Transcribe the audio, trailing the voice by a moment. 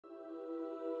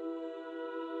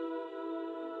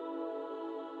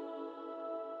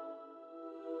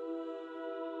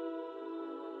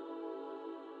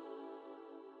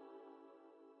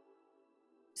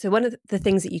So one of the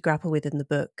things that you grapple with in the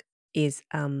book is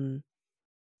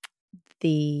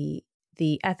the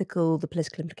ethical, the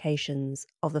political implications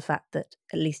of the fact that,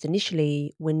 at least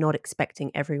initially, we're not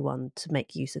expecting everyone to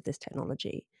make use of this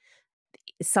technology.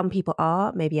 Some people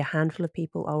are, maybe a handful of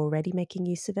people are already making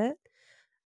use of it.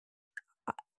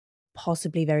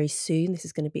 Possibly very soon, this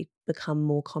is going to become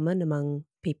more common among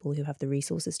people who have the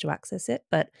resources to access it.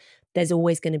 But there's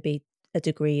always going to be a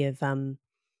degree of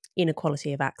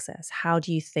inequality of access. How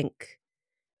do you think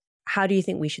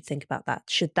we should think about that?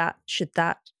 Should that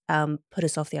put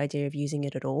us off the idea of using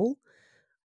it at all,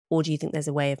 or do you think there's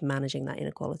a way of managing that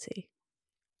inequality?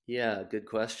 Yeah, good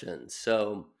question.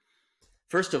 So,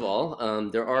 first of all,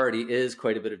 there already is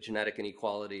quite a bit of genetic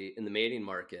inequality in the mating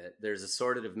market. There's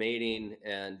assortative mating,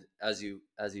 and as you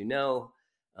know,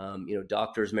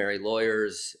 doctors marry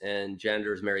lawyers and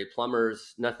janitors marry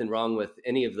plumbers. Nothing wrong with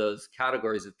any of those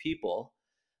categories of people,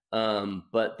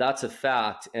 but that's a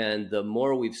fact. And the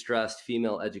more we've stressed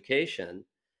female education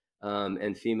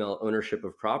and female ownership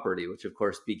of property, which of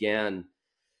course began,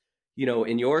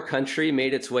 in your country,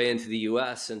 made its way into the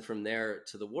US and from there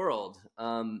to the world,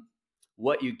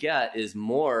 what you get is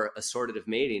more assortative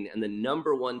mating. And the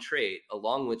number one trait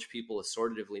along which people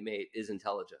assortatively mate is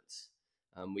intelligence.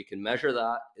 We can measure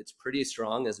that. It's pretty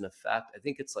strong as an effect. I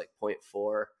think it's like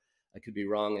 0.4. I could be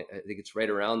wrong. I think it's right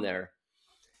around there.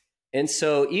 And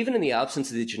so even in the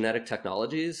absence of the genetic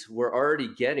technologies, we're already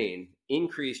getting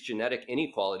increased genetic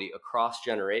inequality across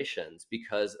generations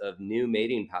because of new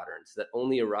mating patterns that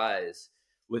only arise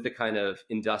with a kind of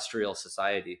industrial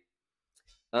society.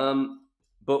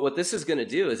 But what this is going to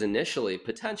do is initially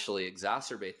potentially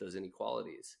exacerbate those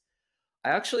inequalities.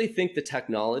 I actually think the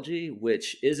technology,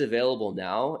 which is available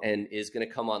now and is going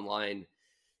to come online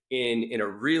in a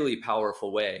really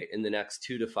powerful way in the next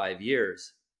 2 to 5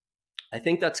 years, I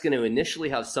think that's going to initially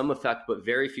have some effect, but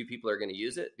very few people are going to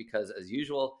use it because, as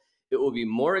usual, it will be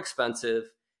more expensive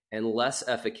and less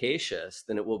efficacious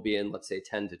than it will be in, let's say,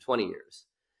 10 to 20 years.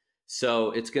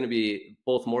 So it's going to be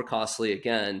both more costly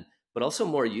again, but also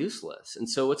more useless. And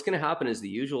so what's going to happen is the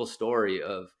usual story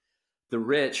of the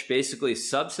rich basically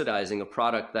subsidizing a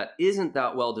product that isn't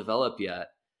that well developed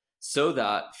yet so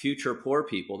that future poor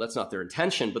people, that's not their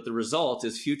intention, but the result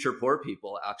is future poor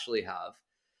people actually have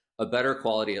a better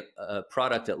quality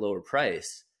product at lower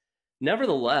price.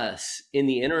 Nevertheless, in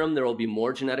the interim, there will be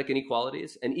more genetic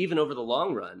inequalities. And even over the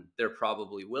long run, there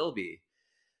probably will be.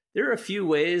 There are a few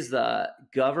ways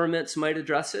that governments might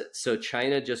address it. So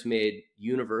China just made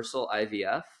universal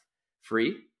IVF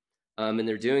free, and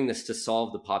they're doing this to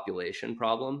solve the population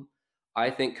problem. I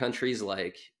think countries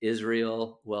like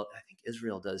Israel, well, I think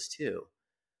Israel does too.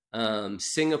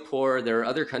 Singapore, there are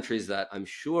other countries that I'm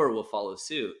sure will follow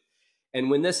suit. And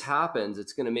when this happens,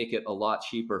 it's going to make it a lot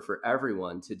cheaper for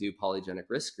everyone to do polygenic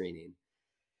risk screening.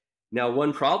 Now,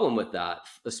 one problem with that,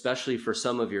 especially for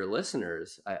some of your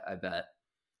listeners, I bet,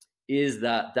 is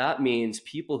that that means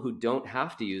people who don't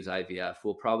have to use IVF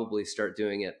will probably start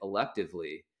doing it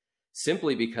electively,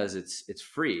 simply because it's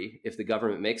free if the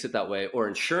government makes it that way, or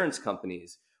insurance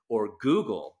companies, or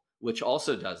Google, which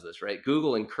also does this, right?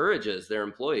 Google encourages their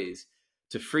employees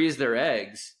to freeze their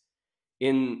eggs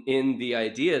in the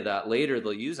idea that later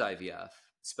they'll use IVF,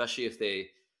 especially if they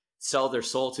sell their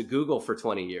soul to Google for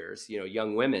 20 years,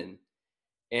 young women.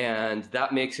 And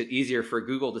that makes it easier for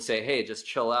Google to say, hey, just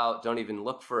chill out. Don't even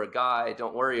look for a guy.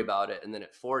 Don't worry about it. And then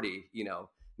at 40,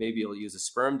 maybe you'll use a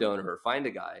sperm donor or find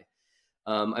a guy.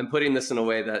 I'm putting this in a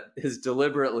way that is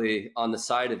deliberately on the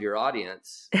side of your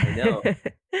audience. I know.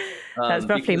 That's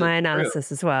roughly my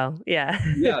analysis as well. Yeah.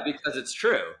 Yeah, because it's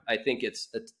true. I think it's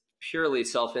a purely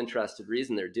self-interested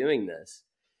reason they're doing this.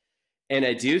 And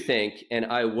I do think, and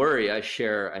I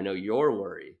know your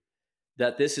worry,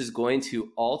 that this is going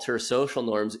to alter social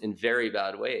norms in very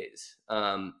bad ways.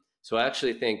 So I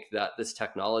actually think that this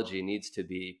technology needs to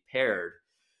be paired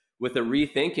with a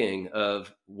rethinking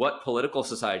of what political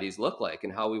societies look like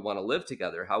and how we want to live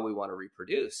together, how we want to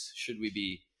reproduce. Should we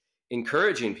be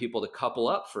encouraging people to couple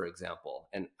up, for example?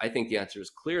 And I think the answer is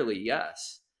clearly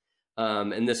yes.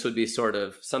 And this would be sort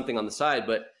of something on the side.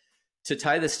 But to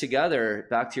tie this together,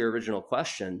 back to your original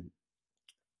question,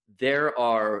 there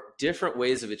are different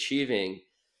ways of achieving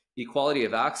equality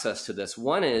of access to this.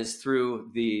 One is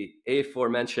through the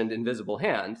aforementioned invisible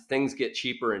hand. Things get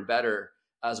cheaper and better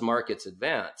as markets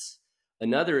advance.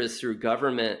 Another is through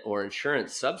government or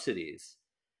insurance subsidies.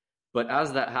 But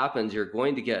as that happens, you're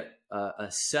going to get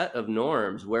a set of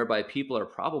norms whereby people are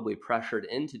probably pressured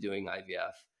into doing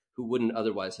IVF who wouldn't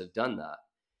otherwise have done that.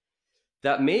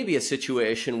 That may be a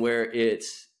situation where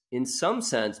it's, in some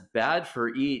sense, bad for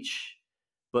each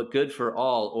but good for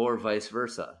all, or vice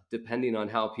versa, depending on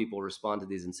how people respond to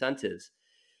these incentives.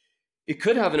 It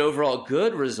could have an overall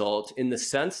good result in the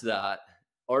sense that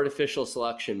artificial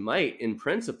selection might, in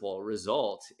principle,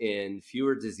 result in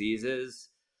fewer diseases,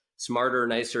 smarter,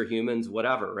 nicer humans,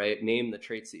 whatever, right? Name the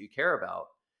traits that you care about.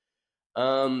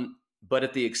 But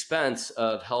at the expense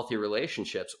of healthy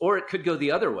relationships. Or it could go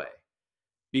the other way.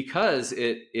 Because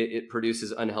it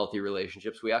produces unhealthy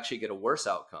relationships, we actually get a worse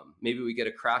outcome. Maybe we get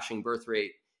a crashing birth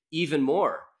rate even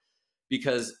more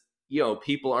because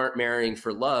people aren't marrying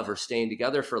for love or staying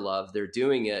together for love. They're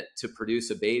doing it to produce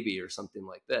a baby or something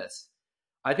like this.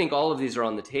 I think all of these are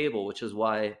on the table, which is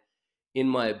why in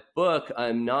my book,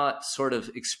 I'm not sort of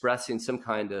expressing some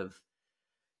kind of,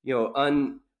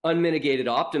 unmitigated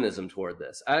optimism toward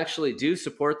this. I actually do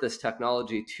support this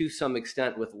technology to some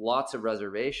extent with lots of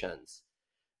reservations.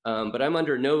 But I'm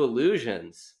under no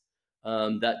illusions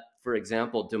that, for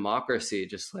example, democracy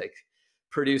just like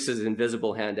produces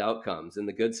invisible hand outcomes in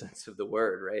the good sense of the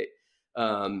word, right?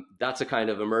 That's a kind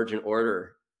of emergent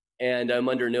order. And I'm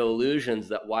under no illusions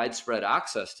that widespread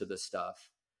access to this stuff,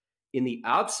 in the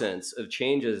absence of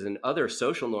changes in other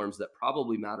social norms that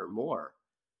probably matter more,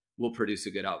 will produce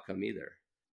a good outcome either.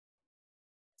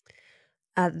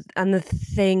 And the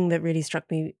thing that really struck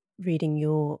me reading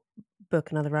your book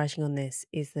and other writing on this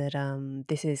is that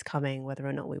this is coming whether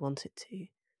or not we want it to.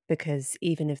 Because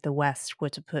even if the West were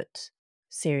to put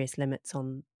serious limits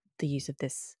on the use of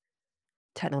this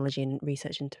technology and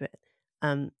research into it,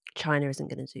 China isn't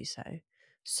going to do so.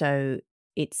 So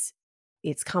it's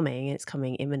coming, and it's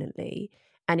coming imminently.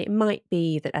 And it might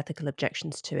be that ethical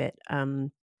objections to it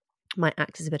might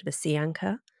act as a bit of a sea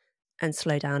anchor and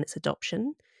slow down its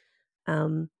adoption.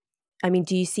 I mean,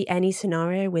 do you see any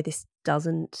scenario where this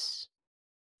doesn't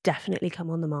definitely come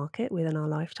on the market within our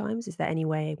lifetimes? Is there any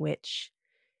way in which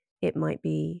it might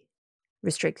be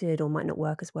restricted or might not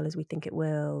work as well as we think it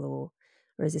will,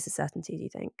 or is this a certainty, do you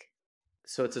think?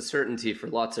 So it's a certainty for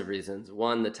lots of reasons.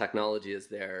 One, the technology is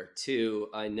there. Two,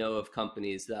 I know of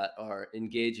companies that are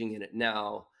engaging in it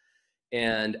now.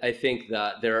 And I think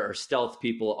that there are stealth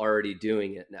people already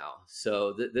doing it now.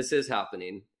 So this is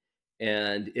happening,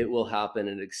 and it will happen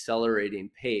at an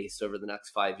accelerating pace over the next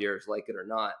 5 years, like it or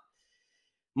not.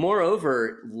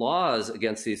 Moreover, laws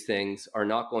against these things are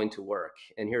not going to work.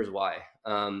 And here's why.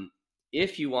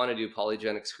 If you want to do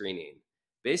polygenic screening,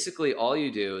 basically all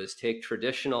you do is take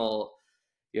traditional,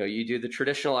 you do the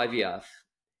traditional IVF,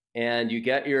 and you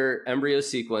get your embryo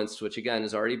sequenced, which again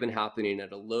has already been happening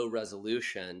at a low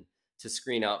resolution to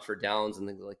screen out for downs and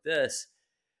things like this.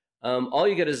 All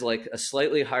you get is like a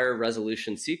slightly higher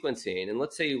resolution sequencing. And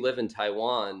let's say you live in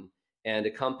Taiwan and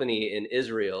a company in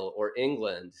Israel or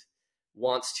England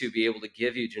wants to be able to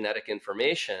give you genetic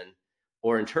information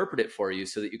or interpret it for you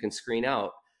so that you can screen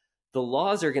out. The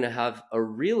laws are going to have a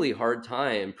really hard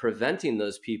time preventing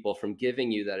those people from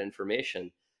giving you that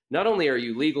information. Not only are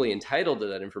you legally entitled to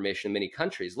that information in many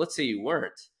countries, let's say you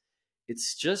weren't,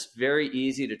 it's just very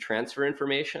easy to transfer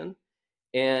information.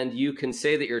 And you can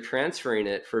say that you're transferring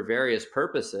it for various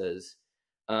purposes,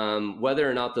 whether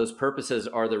or not those purposes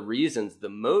are the reasons, the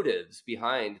motives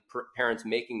behind parents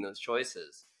making those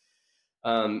choices.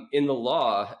 In the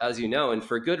law, as you know, and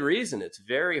for good reason, it's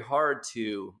very hard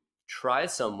to try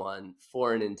someone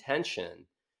for an intention.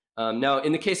 Now,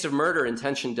 in the case of murder,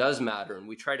 intention does matter. And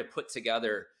we try to put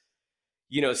together,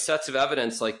 sets of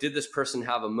evidence like, did this person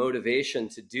have a motivation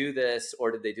to do this,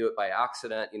 or did they do it by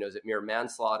accident? Is it mere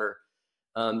manslaughter?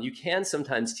 You can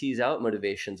sometimes tease out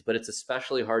motivations, but it's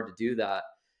especially hard to do that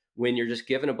when you're just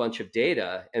given a bunch of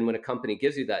data. And when a company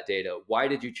gives you that data, why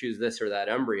did you choose this or that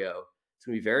embryo? It's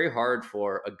going to be very hard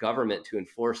for a government to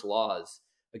enforce laws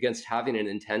against having an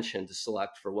intention to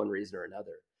select for one reason or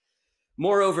another.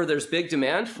 Moreover, there's big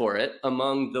demand for it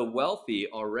among the wealthy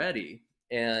already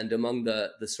and among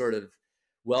the sort of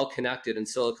well-connected in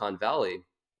Silicon Valley.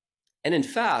 And in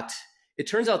fact, it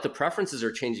turns out the preferences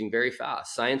are changing very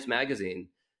fast. Science Magazine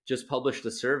just published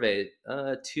a survey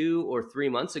 2 or 3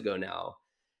 months ago now,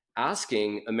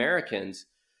 asking Americans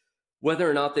whether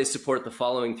or not they support the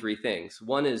following 3 things.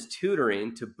 One is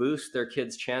tutoring to boost their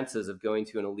kids' chances of going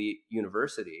to an elite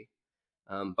university.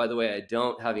 By the way,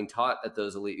 having taught at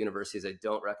those elite universities, I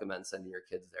don't recommend sending your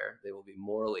kids there. They will be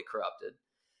morally corrupted.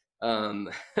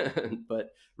 But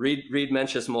read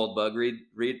Mencius Moldbug,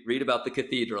 read about the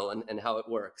cathedral and how it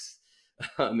works.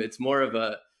 It's more of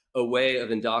a way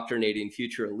of indoctrinating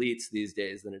future elites these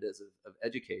days than it is of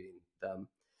educating them.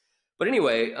 But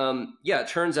anyway, it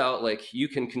turns out like you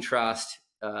can contrast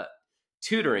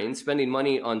tutoring, spending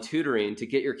money on tutoring to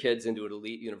get your kids into an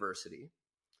elite university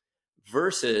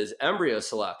versus embryo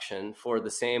selection for the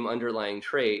same underlying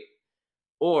trait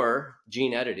or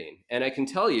gene editing. And I can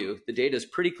tell you, the data is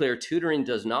pretty clear. Tutoring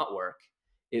does not work.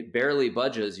 It barely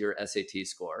budges your SAT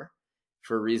score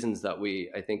for reasons that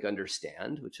we, I think,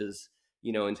 understand, which is,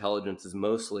 intelligence is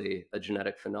mostly a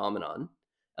genetic phenomenon,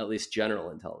 at least general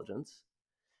intelligence.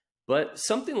 But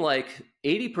something like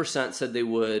 80% said they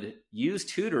would use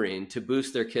tutoring to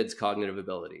boost their kids' cognitive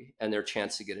ability and their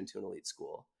chance to get into an elite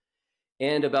school.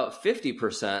 And about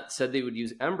 50% said they would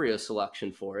use embryo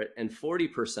selection for it, and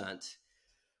 40%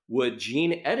 would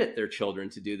gene edit their children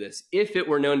to do this if it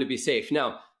were known to be safe.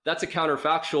 Now, that's a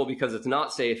counterfactual because it's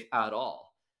not safe at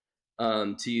all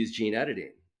to use gene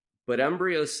editing. But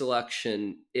embryo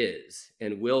selection is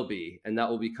and will be, and that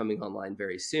will be coming online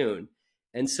very soon.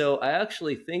 And so I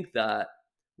actually think that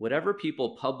whatever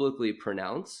people publicly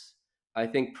pronounce, I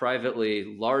think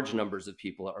privately large numbers of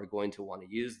people are going to want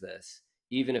to use this,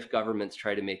 even if governments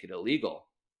try to make it illegal.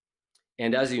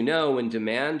 And as you know, when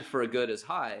demand for a good is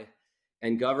high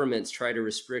and governments try to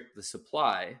restrict the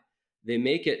supply, they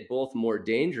make it both more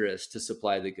dangerous to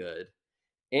supply the good,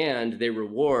 and they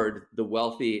reward the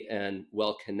wealthy and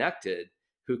well-connected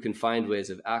who can find ways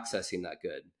of accessing that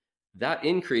good. That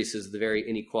increases the very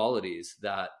inequalities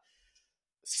that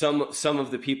some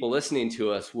of the people listening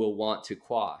to us will want to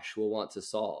quash, will want to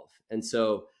solve. And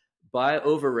so by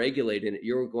over-regulating it,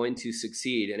 you're going to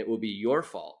succeed, and it will be your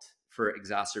fault for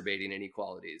exacerbating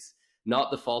inequalities, not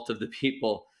the fault of the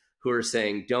people who are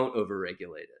saying don't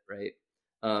over-regulate it, right?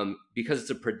 Because it's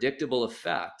a predictable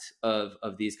effect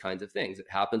of these kinds of things. It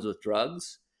happens with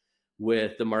drugs,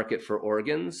 with the market for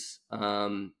organs,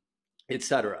 et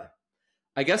cetera.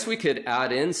 I guess we could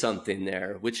add in something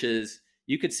there, which is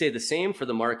you could say the same for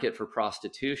the market for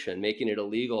prostitution. Making it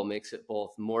illegal makes it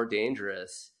both more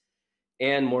dangerous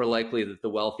and more likely that the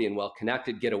wealthy and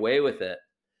well-connected get away with it.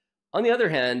 On the other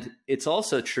hand, it's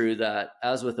also true that,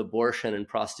 as with abortion and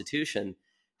prostitution,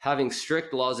 having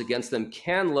strict laws against them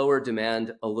can lower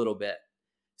demand a little bit.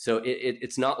 So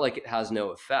it's not like it has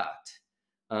no effect.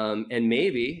 And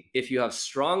maybe if you have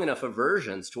strong enough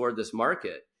aversions toward this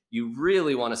market, you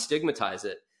really want to stigmatize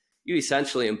it, you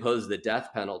essentially impose the death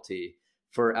penalty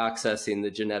for accessing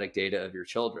the genetic data of your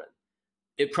children.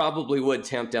 It probably would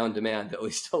tamp down demand at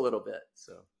least a little bit.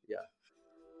 So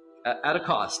yeah, at a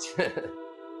cost.